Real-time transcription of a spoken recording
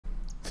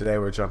Today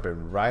we're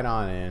jumping right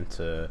on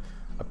into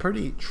a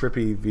pretty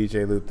trippy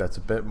VJ loop that's a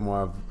bit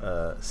more of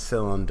a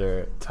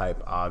cylinder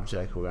type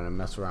object. We're going to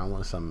mess around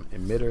with some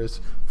emitters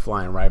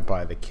flying right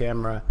by the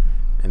camera,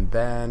 and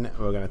then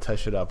we're going to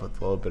touch it up with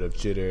a little bit of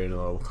jitter and a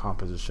little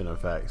composition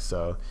effect.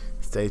 So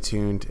stay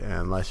tuned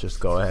and let's just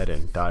go ahead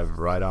and dive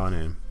right on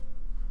in.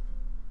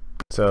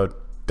 So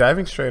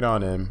diving straight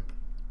on in,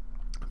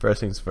 first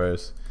things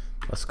first,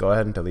 let's go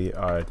ahead and delete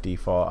our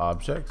default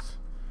objects.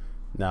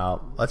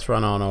 Now let's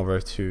run on over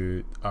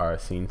to our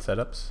scene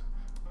setups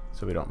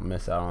so we don't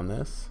miss out on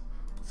this.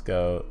 Let's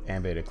go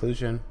ambient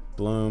occlusion,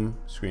 bloom,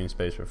 screen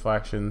space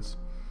reflections.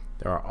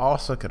 Then we're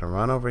also going to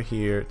run over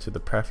here to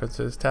the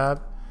preferences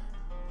tab,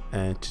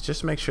 and to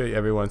just make sure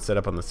everyone's set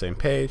up on the same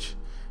page,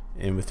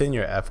 and within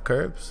your F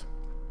curves,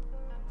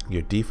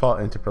 your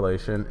default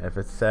interpolation, if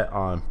it's set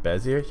on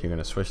Bezier, you're going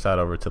to switch that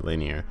over to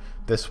linear.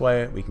 This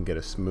way we can get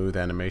a smooth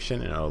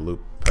animation and it'll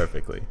loop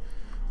perfectly.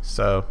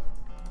 So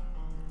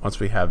once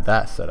we have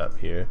that set up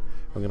here,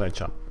 we're going to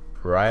jump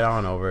right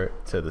on over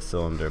to the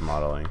cylinder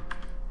modeling.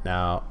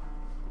 Now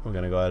we're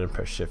going to go ahead and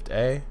press Shift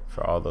A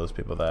for all those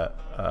people that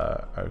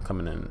are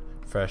coming in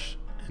fresh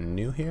and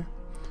new here.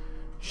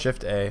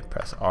 Shift A,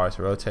 press R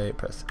to rotate,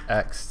 press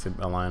X to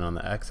align on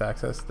the X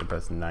axis, then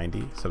press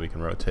 90 so we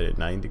can rotate it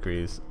 90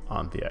 degrees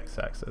on the X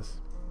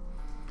axis.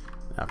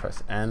 Now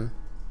press N.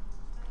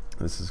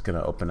 This is going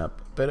to open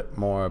up a bit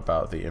more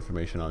about the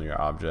information on your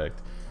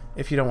object.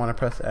 If you don't want to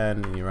press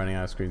N and you're running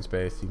out of screen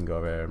space, you can go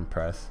over there and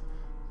press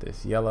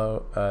this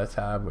yellow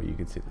tab where you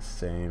can see the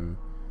same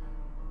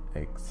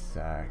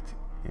exact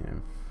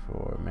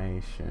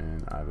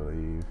information, I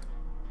believe.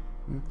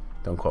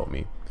 Don't quote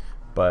me,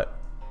 but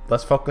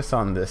let's focus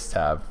on this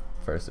tab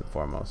first and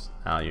foremost.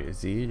 Now your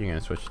Z, you're going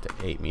to switch it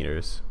to 8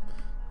 meters.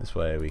 This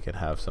way we can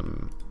have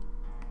some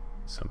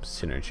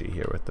synergy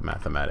here with the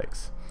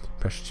mathematics.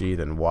 Press G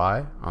then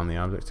Y on the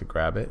object to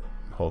grab it,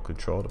 hold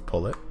Control to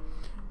pull it,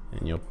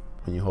 and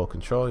when you hold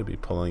Control, you'll be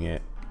pulling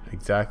it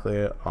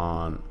exactly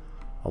on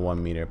a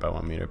 1 meter by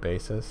 1 meter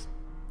basis.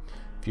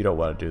 If you don't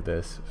want to do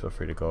this, feel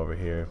free to go over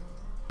here,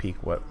 peek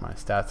what my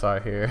stats are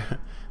here,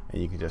 and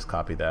you can just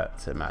copy that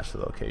to match the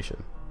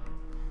location.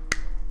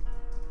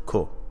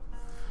 Cool.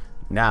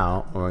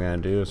 Now what we're going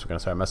to do is we're going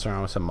to start messing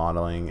around with some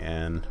modeling,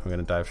 and we're going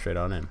to dive straight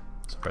on in.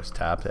 So press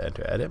tab to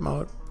enter edit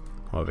mode.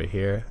 Come over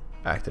here,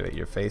 activate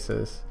your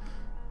faces,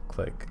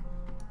 click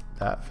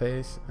that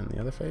face and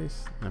the other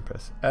face, and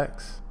press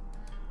X.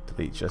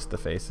 Delete just the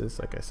faces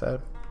like I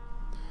said.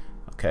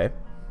 Okay,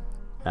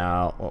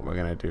 now what we're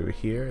going to do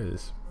here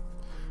is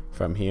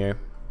from here,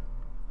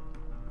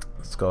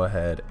 let's go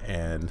ahead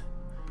and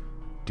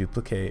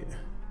duplicate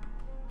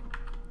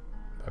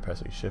by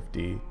pressing Shift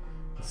D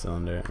the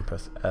cylinder and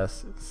press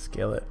S,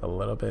 scale it a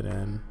little bit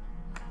in.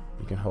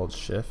 You can hold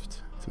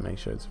Shift to make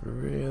sure it's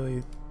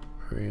really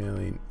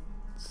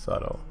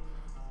subtle.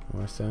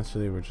 And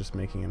essentially we're just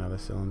making another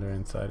cylinder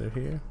inside of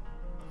here.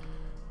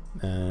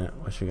 And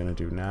what you're going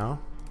to do now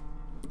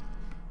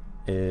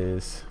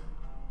is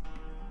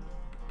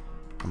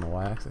on the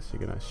y-axis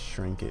you're going to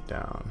shrink it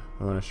down.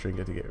 We want to shrink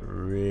it to get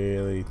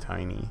really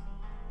tiny.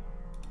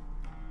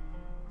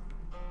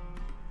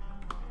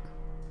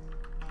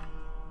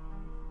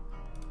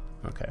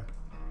 Okay,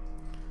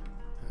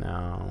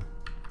 now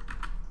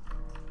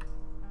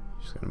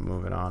just going to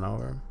move it on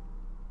over.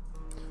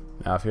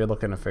 Now if you're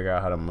looking to figure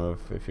out how to move,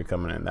 if you're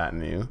coming in that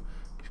new,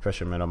 if you press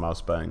your middle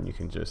mouse button, you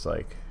can just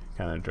like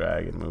kind of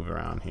drag and move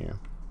around here.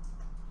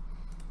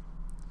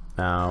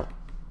 Now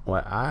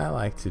what I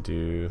like to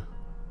do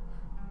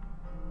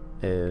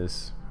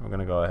is we're going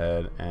to go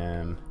ahead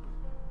and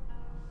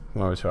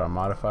come over to our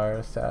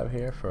modifiers tab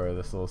here for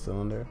this little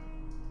cylinder.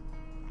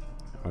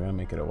 We're going to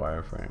make it a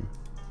wireframe.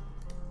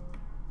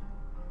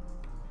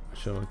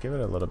 So we'll give it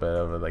a little bit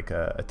of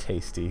a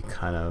tasty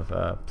kind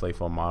of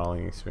playful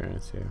modeling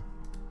experience here.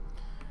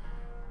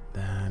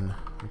 Then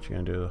what you're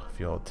going to do, if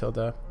you hold tilde,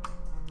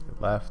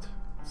 hit left,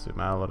 zoom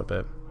out a little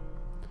bit,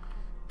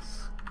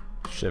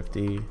 Shift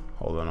D,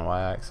 hold on the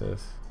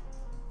y-axis,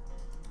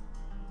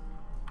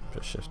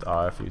 press Shift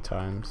R a few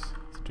times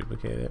to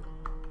duplicate it.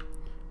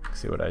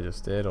 See what I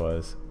just did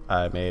was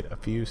I made a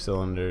few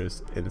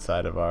cylinders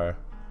inside of our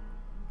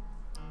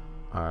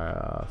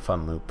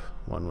fun loop,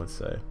 one would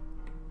say.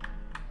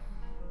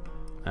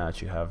 Now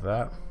that you have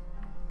that,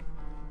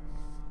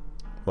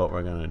 what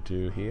we're going to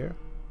do here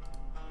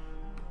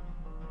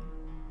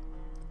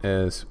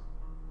is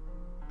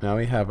now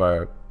we have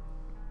our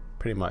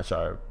pretty much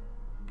our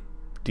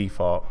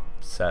default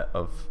set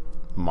of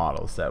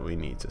models that we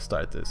need to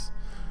start this.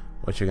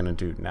 What you're going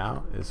to do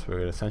now is we're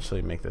going to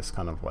essentially make this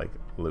kind of like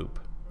loop.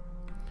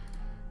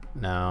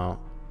 Now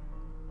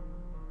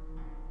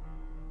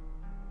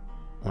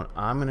what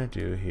I'm going to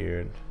do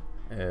here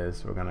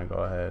is we're going to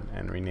go ahead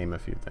and rename a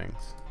few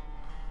things.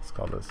 Let's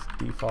call this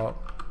default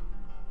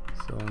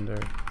cylinder,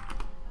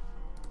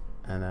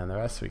 and then the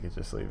rest we can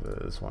just leave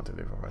as 1, 2,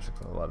 3, 4, 5, 6,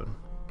 7, 11.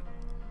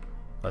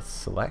 Let's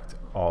select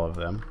all of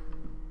them.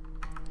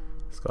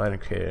 Let's go ahead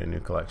and create a new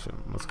collection.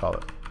 Let's call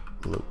it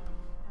loop.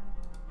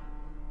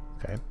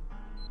 Okay.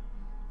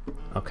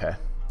 Okay.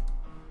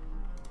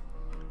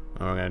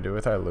 And we're going to do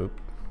with our loop,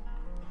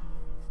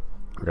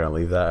 we're going to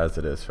leave that as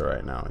it is for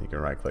right now. You can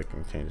right click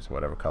and change it to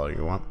whatever color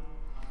you want.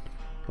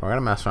 We're going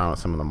to mess around with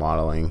some of the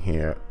modeling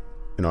here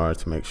in order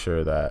to make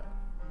sure that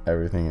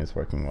everything is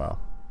working well.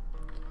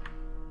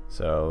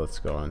 So let's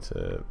go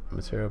into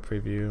material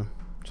preview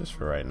just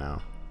for right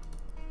now.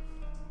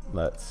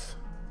 Let's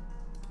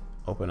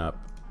open up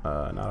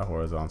not a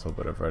horizontal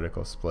but a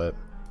vertical split.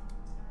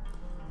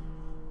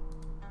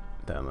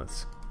 Then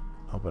let's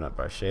open up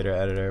our shader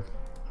editor.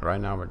 Right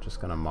now we're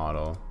just gonna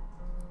model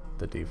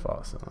the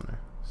default cylinder.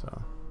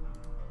 So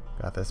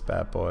got this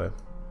bad boy.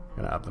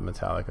 Gonna up the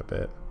metallic a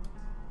bit.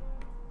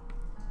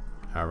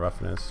 Our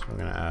roughness, we're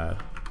gonna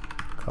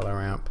add color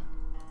ramp.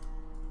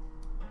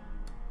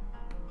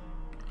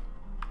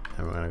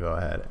 And we're gonna go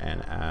ahead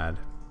and add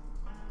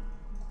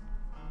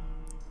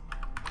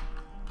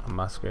a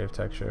Musgrave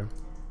texture.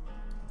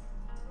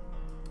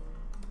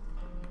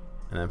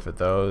 And then for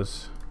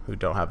those who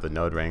don't have the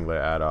Node Wrangler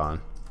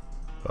add-on,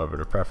 go over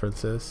to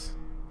Preferences,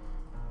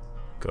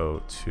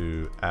 go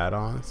to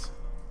Add-ons,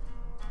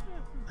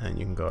 and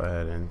you can go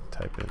ahead and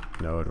type in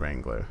Node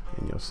Wrangler,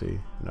 and you'll see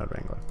Node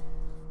Wrangler.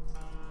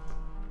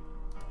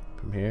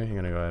 From here, you're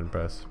gonna go ahead and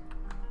press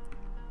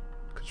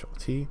Control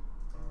T,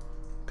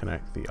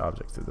 connect the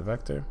object to the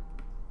vector,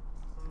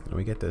 and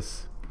we get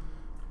this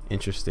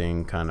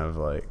interesting kind of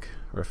like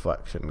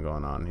reflection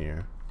going on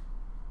here.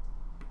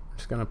 I'm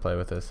just gonna play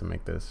with this and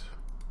make this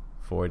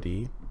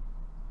 4D.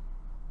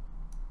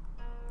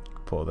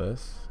 Pull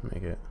this,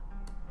 make it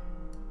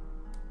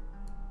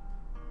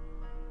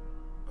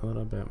a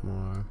little bit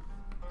more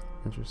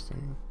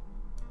interesting.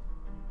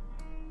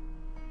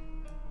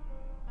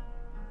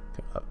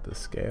 Up the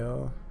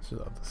scale, just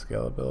up the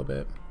scale a little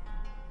bit.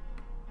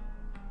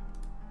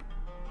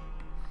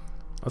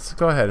 Let's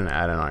go ahead and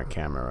add in our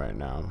camera right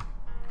now.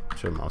 I'm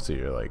sure most of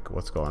you are like,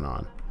 what's going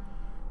on?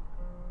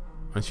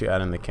 Once you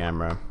add in the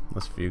camera,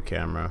 let's view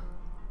camera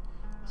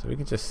so we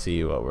can just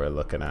see what we're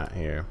looking at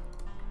here.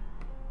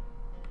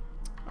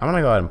 I'm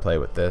gonna go ahead and play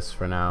with this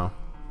for now.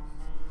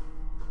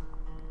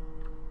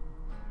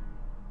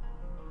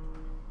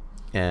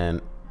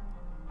 And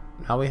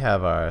now we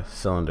have our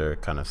cylinder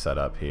kind of set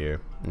up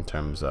here in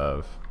terms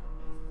of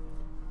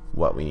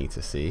what we need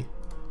to see.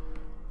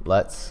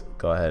 Let's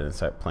go ahead and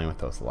start playing with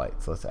those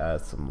lights. Let's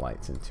add some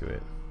lights into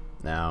it.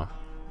 Now,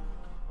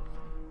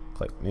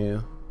 click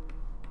new.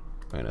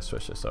 We're gonna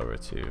switch this over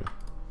to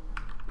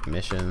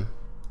emission,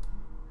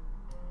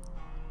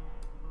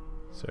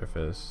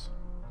 surface.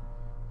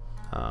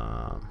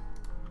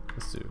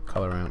 Let's do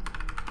color ramp.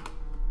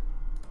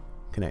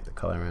 Connect the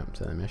color ramp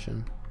to the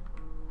emission.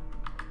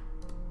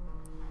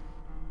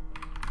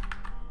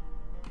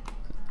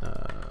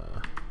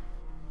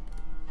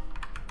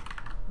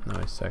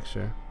 Noise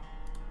texture.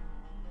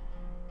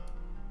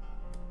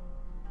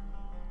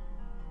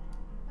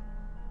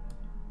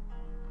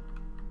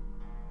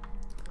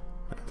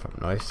 From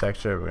noise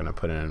texture, we're going to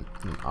put in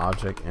an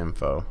object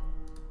info,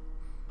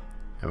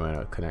 and we're going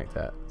to connect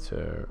that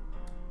to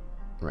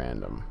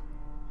random.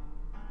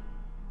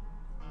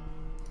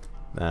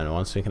 Then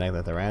once we connect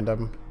that to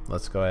random,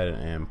 let's go ahead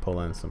and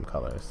pull in some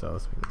colors. So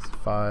let's make this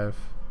 5,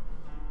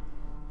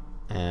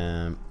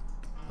 and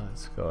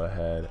let's go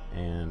ahead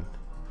and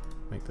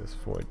make this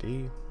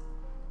 4D.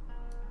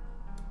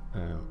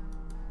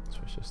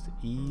 Switch this to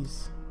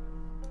ease.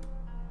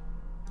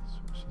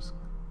 Switch this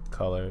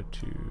color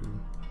to,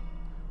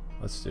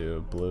 let's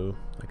do blue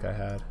like I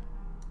had.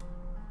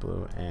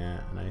 Blue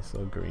and a nice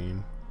little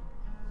green.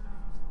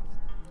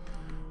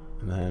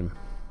 And then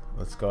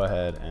let's go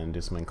ahead and do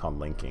something called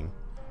linking.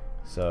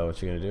 So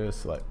what you're gonna do is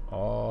select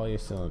all your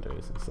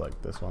cylinders and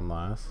select this one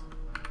last.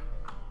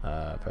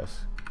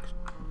 Press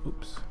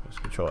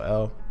Control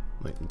L,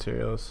 link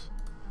materials.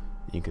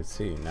 You can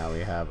see now we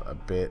have a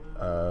bit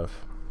of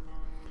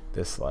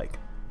this like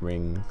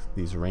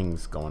these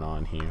rings going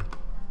on here.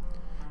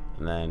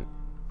 And then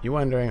you're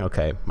wondering,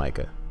 okay,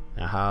 Micah,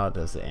 now how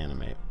does it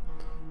animate?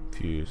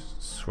 If you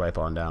swipe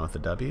on down with the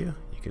W,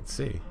 you can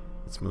see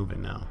it's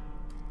moving now.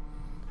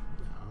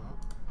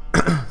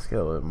 Let's get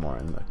a little bit more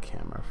in the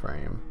camera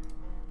frame.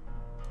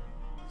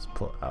 Let's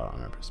pull out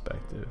on our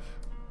perspective.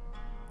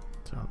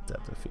 Turn off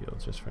depth of field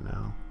just for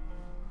now.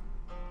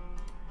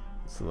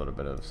 It's a little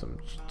bit of some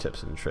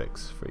tips and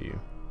tricks for you.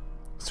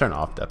 Let's turn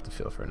off depth of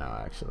field for now,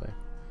 actually.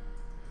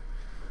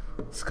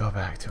 Let's go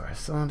back to our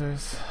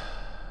cylinders.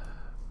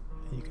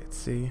 You can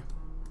see. You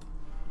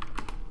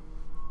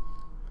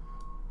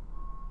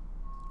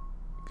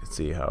can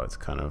see how it's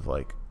kind of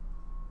like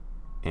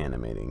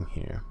animating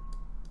here.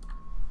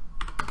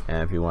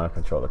 And if you want to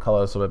control the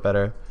colors a little bit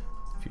better,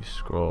 if you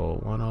scroll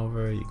one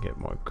over, you get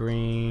more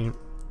green.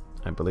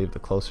 I believe the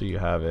closer you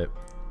have it,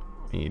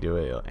 when you do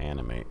it, it'll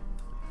animate.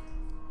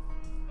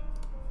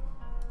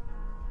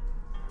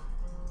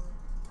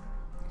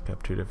 You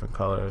have 2 different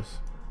colors.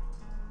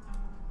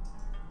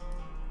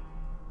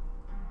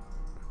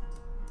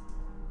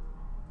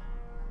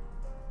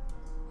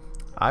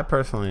 I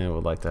personally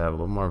would like to have a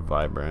little more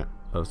vibrant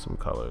of some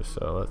colors,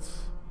 so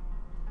let's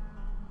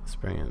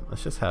bring in,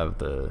 let's just have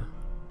the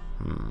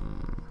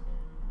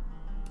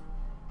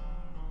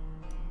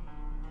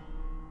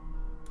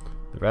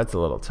The red's a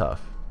little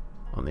tough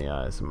on the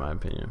eyes, in my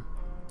opinion.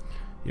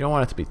 You don't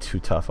want it to be too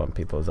tough on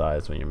people's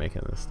eyes when you're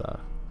making this stuff.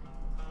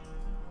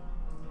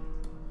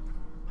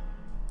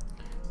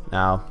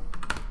 Now,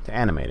 to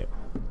animate it,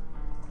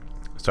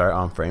 start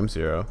on frame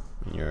 0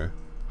 in your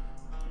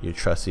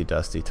trusty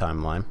dusty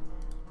timeline.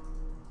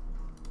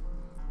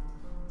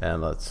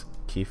 And let's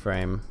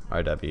keyframe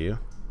RW.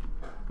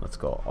 Let's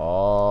go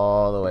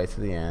all the way to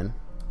the end,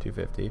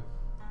 250.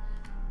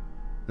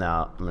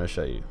 Now, I'm going to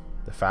show you.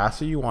 The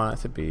faster you want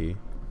it to be,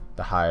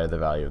 the higher the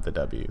value of the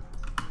W.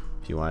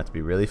 If you want it to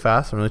be really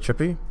fast and really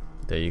trippy,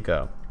 there you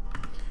go.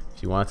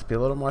 If you want it to be a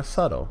little more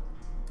subtle,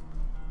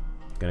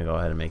 I'm going to go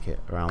ahead and make it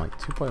around like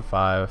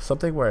 2.5,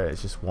 something where it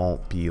just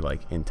won't be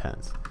like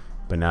intense.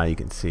 But now you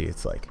can see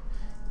it's like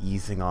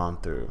easing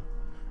on through.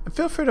 And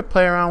feel free to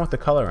play around with the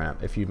color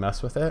ramp. If you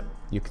mess with it,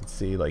 you can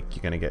see like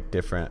you're going to get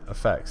different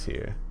effects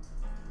here.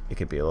 It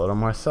could be a little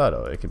more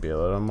subtle. It could be a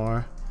little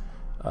more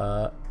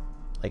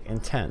like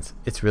intense.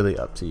 It's really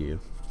up to you.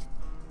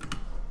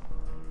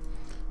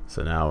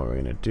 So now what we're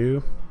gonna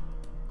do,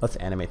 let's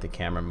animate the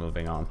camera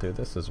moving on through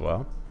this as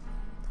well.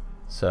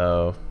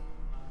 So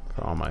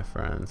for all my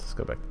friends, let's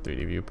go back to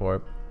 3D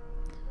viewport.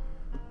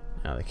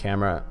 Now the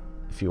camera,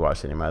 if you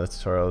watch any of my other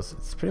tutorials,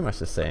 it's pretty much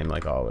the same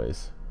like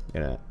always.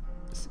 You're gonna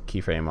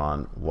keyframe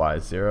on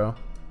Y0,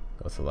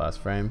 go to the last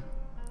frame,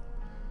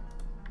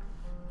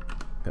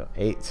 go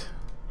 8,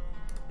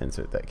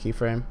 insert that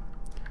keyframe.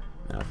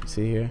 Now if you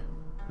see here,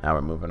 now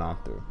we're moving on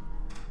through.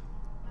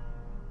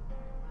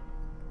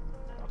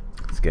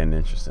 It's getting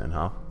interesting,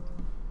 huh?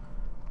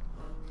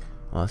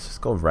 Well, let's just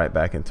go right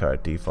back into our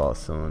default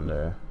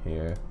cylinder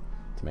here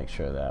to make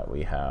sure that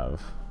we have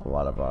a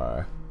lot of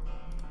our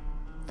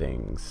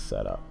things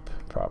set up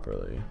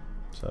properly.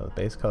 So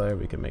the base color,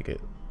 we can make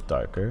it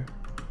darker.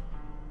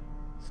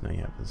 So now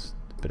you have this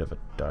bit of a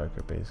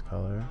darker base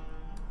color.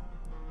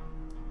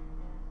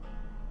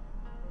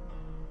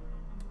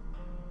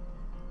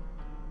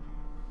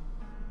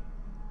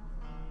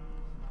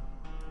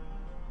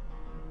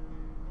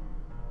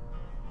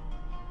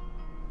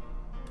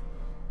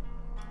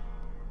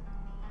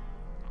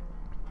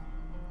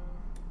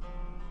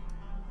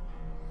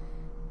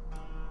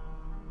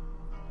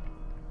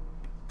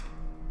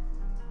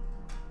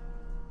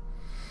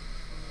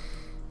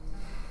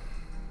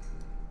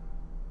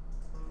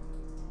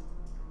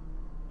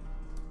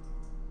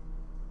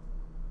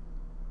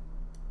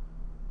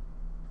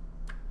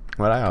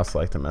 What I also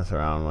like to mess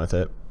around with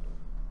it,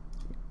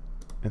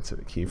 into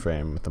the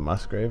keyframe with the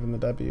Musgrave and the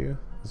W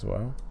as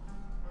well.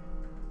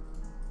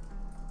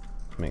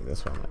 Make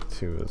this one like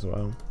 2 as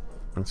well.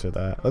 Insert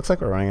that. Looks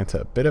like we're running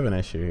into a bit of an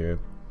issue here.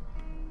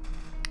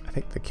 I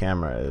think the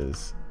camera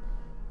is,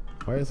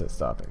 where is it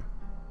stopping?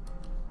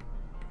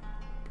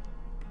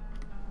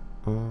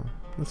 Oh,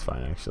 that's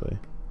fine actually.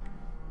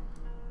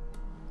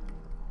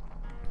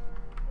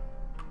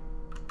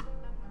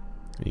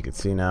 You can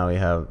see now we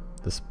have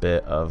this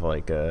bit of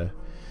like a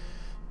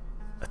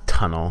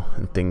tunnel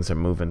and things are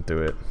moving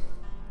through it.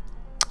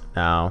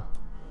 Now,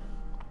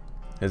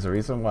 there's a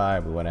reason why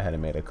we went ahead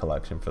and made a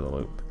collection for the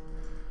loop.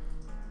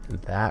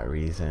 And that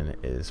reason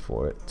is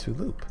for it to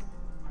loop.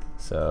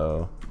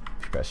 So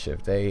if you press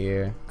Shift A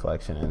here,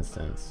 collection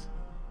instance.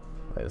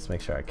 Wait, let's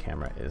make sure our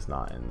camera is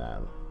not in that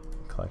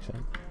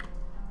collection.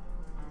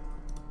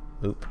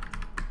 Loop.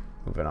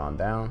 Moving on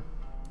down.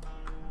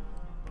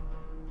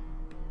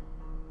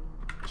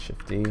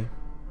 Shift D.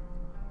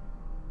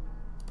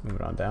 Move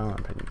it on down.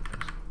 I'm hitting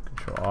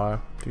Control R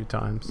a few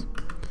times.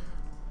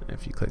 And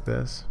if you click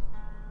this,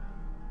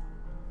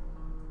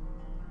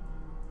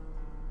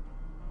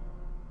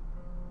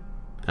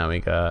 now we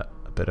got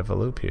a bit of a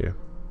loop here.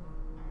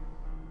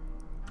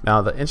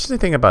 Now the interesting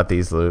thing about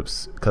these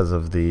loops, because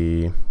of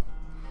the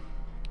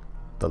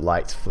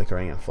lights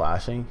flickering and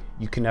flashing,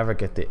 you can never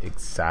get the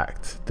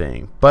exact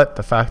thing. But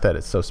the fact that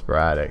it's so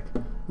sporadic,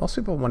 most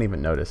people won't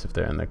even notice if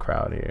they're in the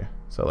crowd here.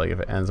 So like if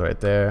it ends right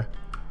there,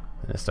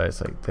 and it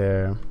starts like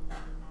there,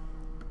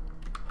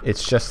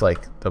 it's just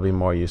like they'll be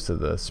more used to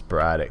the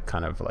sporadic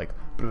kind of like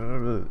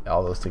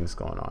all those things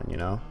going on, you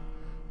know.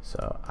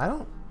 So I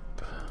don't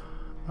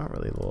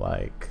really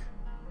like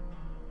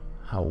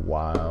how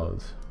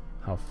wild,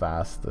 how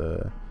fast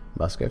the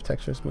Musgrave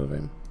texture is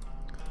moving.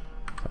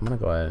 So I'm gonna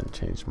go ahead and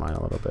change mine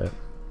a little bit.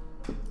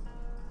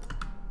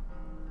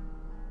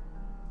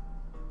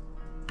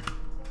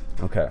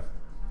 Okay.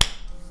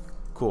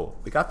 Cool.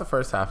 We got the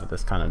first half of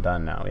this kind of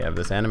done now. We have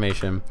this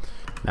animation.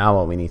 Now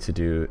what we need to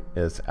do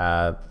is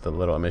add the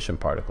little emission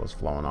particles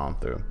flowing on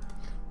through.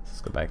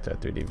 Let's go back to our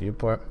 3D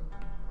viewport.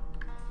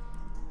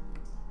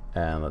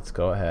 And let's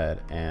go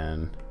ahead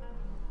and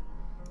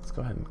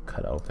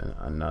cut open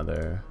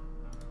another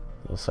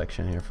little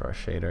section here for our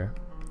shader.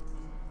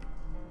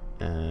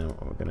 And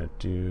what we're gonna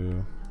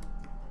do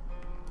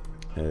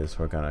is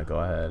we're gonna go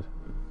ahead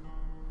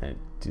and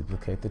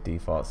duplicate the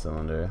default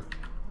cylinder.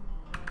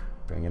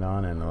 Bring it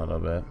on in a little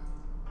bit.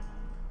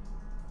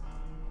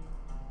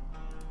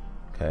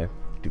 Okay,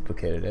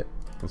 duplicated it.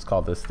 Let's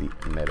call this the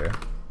emitter.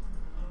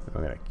 And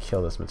we're gonna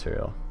kill this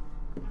material.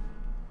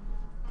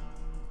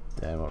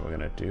 Then what we're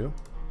gonna do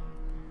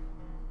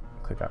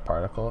click our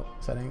particle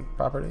setting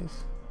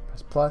properties,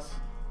 press plus,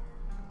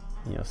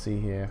 and you'll see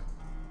here,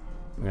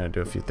 I'm gonna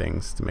do a few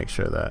things to make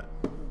sure that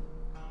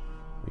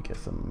we get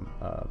some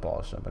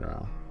balls jumping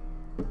around.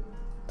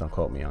 Don't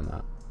quote me on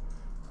that.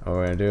 What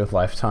we're gonna do is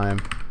lifetime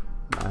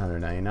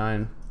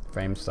 999,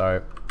 frame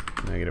start,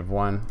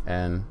 -1,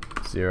 and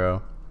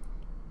 0.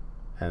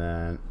 And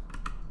then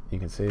you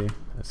can see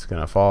it's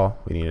gonna fall.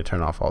 We need to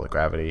turn off all the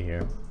gravity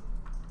here.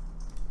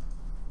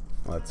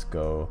 Let's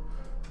go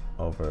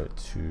over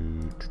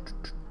to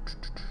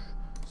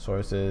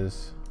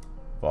sources,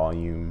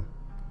 volume,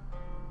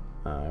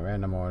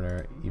 random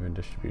order, even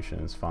distribution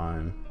is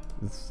fine.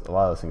 A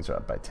lot of those things are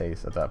up by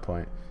taste at that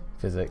point.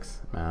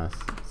 Physics, mass,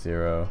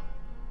 0,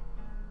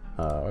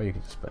 or you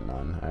can just put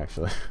none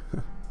actually.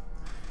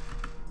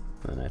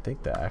 And I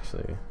think that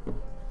actually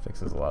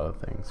fixes a lot of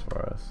things for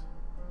us.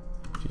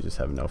 If you just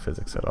have no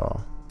physics at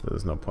all,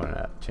 there's no point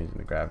in changing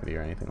the gravity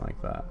or anything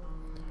like that.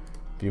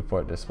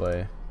 Viewport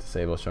display,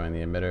 disable showing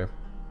the emitter.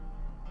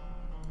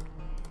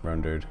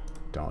 Rendered,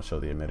 don't show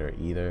the emitter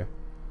either.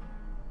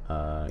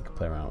 You can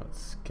play around with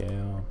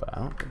scale, but I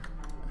don't think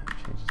that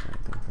changes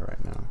anything for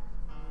right now.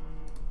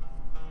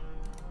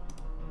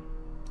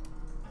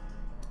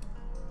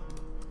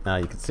 Now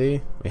you can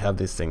see we have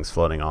these things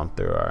floating on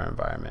through our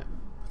environment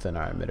within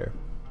our emitter.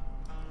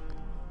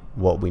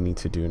 What we need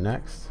to do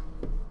next,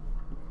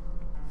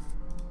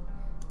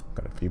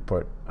 got a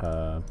viewport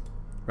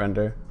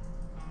render,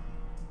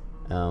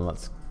 and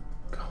let's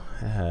go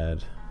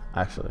ahead,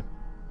 actually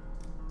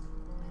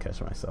catch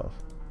myself.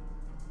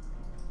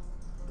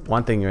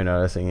 One thing you're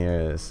noticing here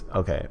is,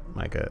 okay,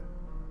 Micah,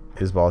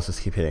 his balls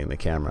just keep hitting the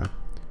camera.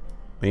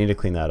 We need to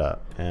clean that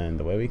up, and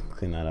the way we can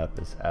clean that up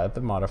is add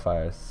the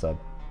modifier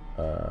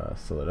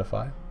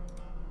solidify,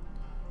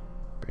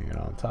 bring it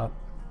on top.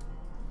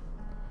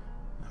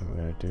 And what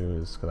we're gonna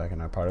do is go back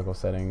in our particle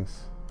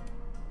settings,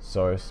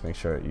 source, make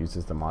sure it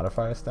uses the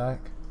modifier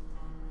stack,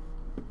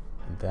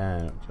 and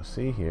then what you'll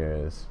see here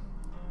is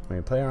when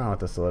you play around with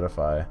the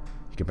solidify,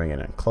 you can bring it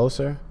in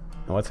closer.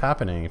 And what's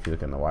happening, if you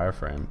look in the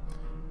wireframe,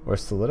 we're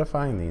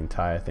solidifying the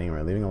entire thing.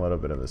 We're leaving a little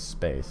bit of a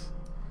space.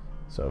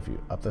 So if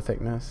you up the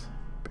thickness,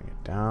 bring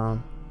it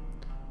down,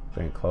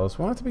 bring it close.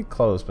 We want it to be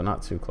close, but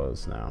not too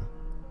close now.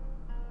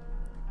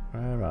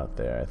 Right about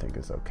there, I think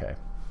is okay.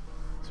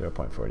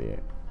 0.48.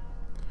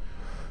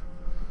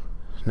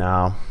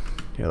 Now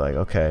you're like,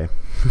 okay,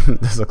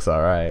 this looks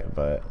all right,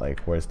 but like,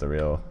 what's the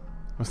real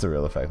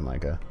effect,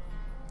 Micah?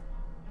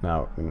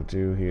 Now what we're gonna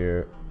do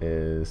here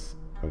is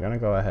we're gonna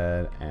go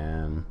ahead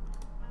and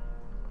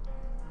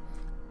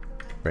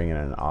bring in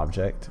an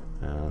object.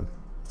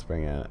 Let's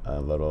bring in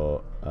a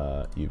little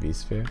UV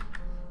sphere.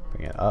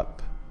 Bring it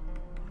up.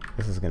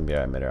 This is going to be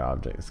our emitter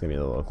object. It's going to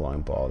be the little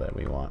glowing ball that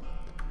we want.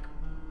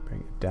 Bring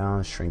it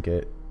down, shrink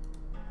it.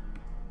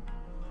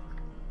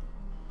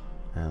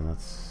 And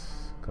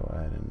let's go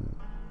ahead and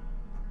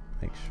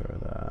make sure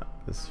that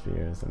the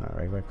sphere is in our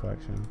regular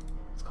collection.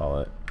 Let's call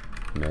it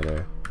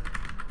emitter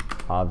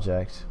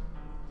object.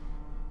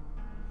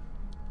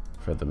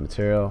 For the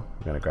material,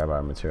 we're going to grab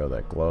our material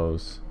that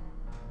glows.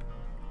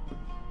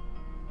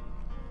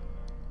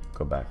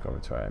 Go back over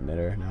to our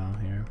emitter now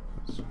here.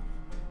 Oops.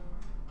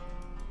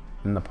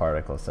 In the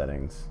particle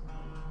settings,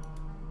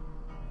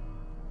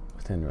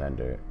 within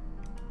render,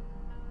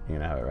 you're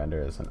gonna have it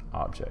render as an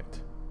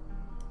object.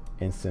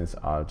 Instance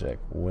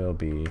object will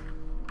be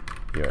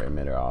your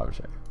emitter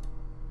object.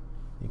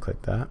 You click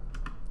that,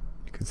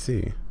 you can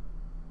see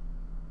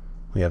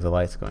we have the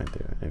lights going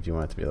through. And if you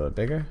want it to be a little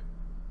bigger,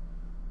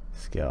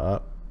 scale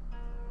up.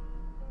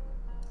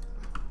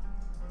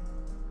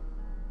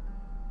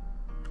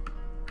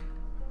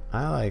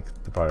 I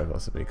like the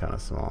particles to be kind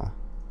of small.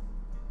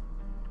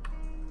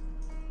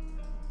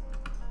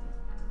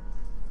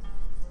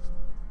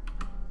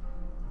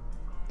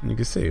 And you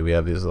can see we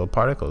have these little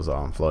particles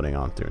all floating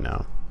on through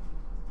now.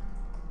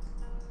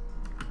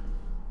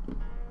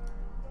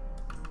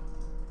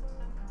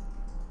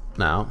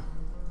 Now,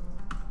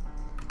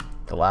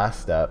 the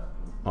last step,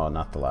 well,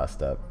 not the last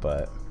step,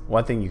 but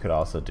one thing you could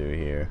also do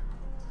here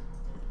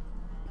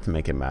to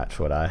make it match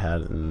what I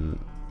had in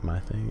my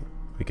thing,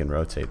 we can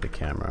rotate the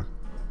camera.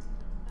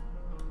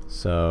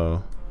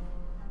 So,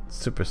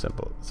 super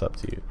simple, it's up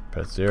to you.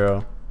 Press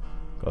 0,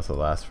 go to the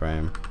last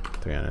frame,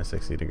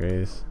 360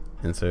 degrees,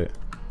 insert,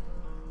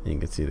 and you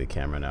can see the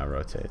camera now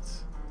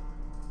rotates.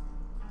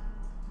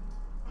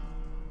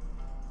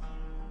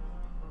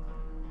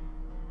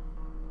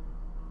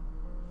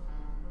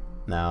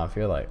 Now, if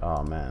you're like,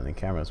 oh man, the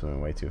camera's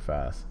moving way too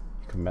fast,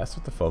 you can mess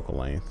with the focal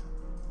length.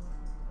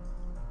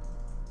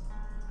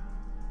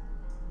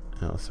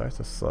 And it'll start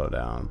to slow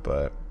down,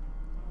 but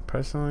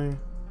personally,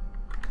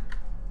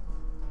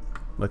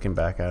 looking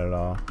back at it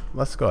all,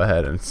 let's go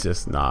ahead and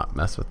just not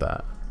mess with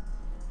that.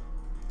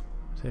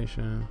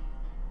 Rotation,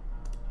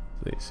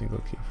 delete single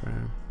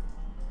keyframe.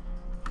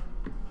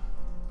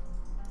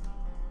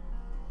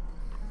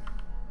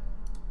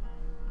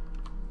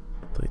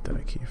 Delete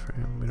that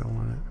keyframe, we don't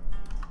want it.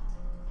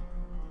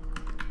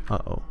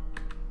 Uh-oh.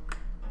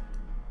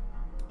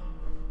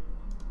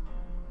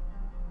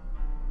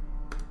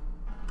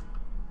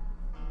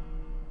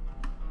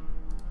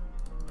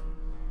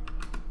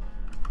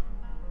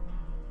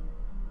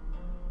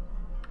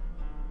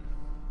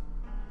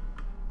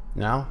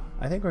 now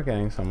I think we're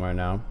getting somewhere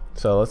now.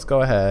 So let's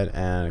go ahead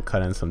and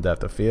cut in some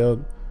depth of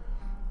field.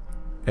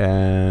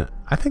 And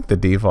I think the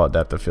default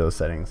depth of field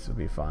settings will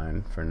be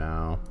fine for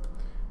now.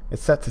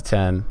 It's set to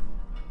 10.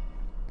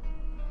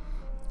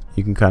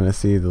 You can kind of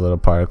see the little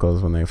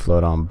particles when they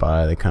float on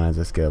by. They kind of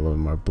just get a little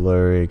more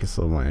blurry, gets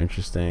a little more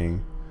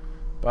interesting.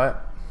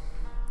 But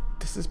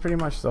this is pretty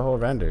much the whole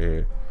render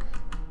here.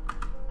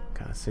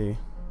 Kind of see.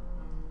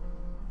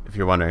 If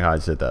you're wondering how I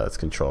did that, it's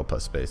Control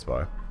plus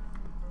spacebar.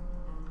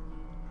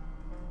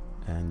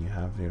 And you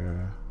have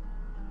your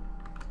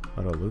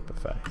little loop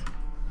effect.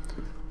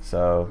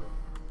 So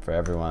for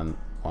everyone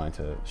wanting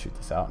to shoot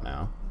this out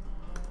now,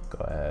 go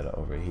ahead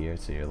over here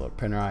to your little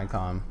printer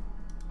icon.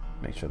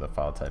 Make sure the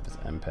file type is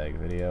MPEG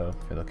video. If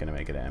you're looking to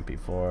make it an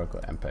MP4, go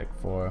MPEG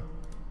 4.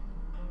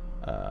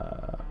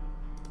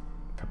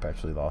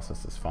 Perpetually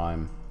lossless is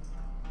fine.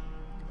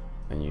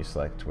 Then you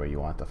select where you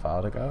want the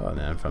file to go, and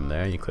then from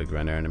there you click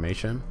render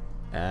animation,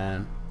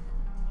 and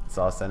it's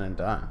all said and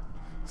done.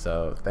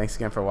 So thanks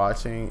again for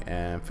watching,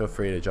 and feel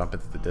free to jump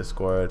into the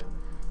Discord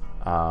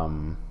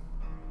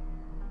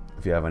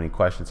if you have any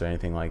questions or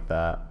anything like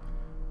that.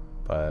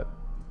 But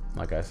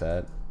like I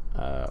said,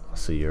 I'll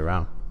see you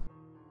around.